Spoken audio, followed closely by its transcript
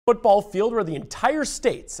Football field where the entire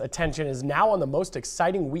state's attention is now on the most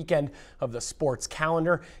exciting weekend of the sports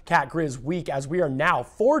calendar, Cat Grizz Week, as we are now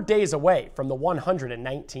 4 days away from the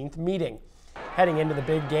 119th meeting. Heading into the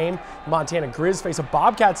big game, Montana Grizz face a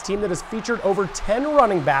Bobcats team that has featured over 10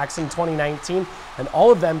 running backs in 2019, and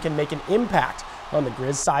all of them can make an impact. On the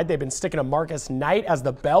Grizz side, they've been sticking to Marcus Knight as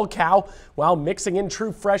the bell cow while mixing in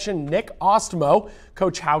true freshman Nick Ostmo.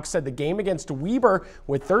 Coach Hauk said the game against Weber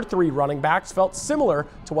with their 3 running backs felt similar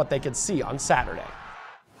to what they could see on Saturday.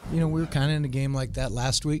 You know, we were kind of in a game like that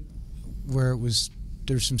last week where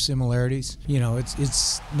there's some similarities. You know,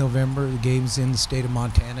 it's November, the game's in the state of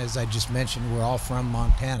Montana. As I just mentioned, we're all from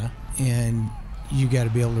Montana, and you got to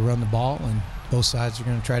be able to run the ball, and both sides are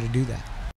going to try to do that.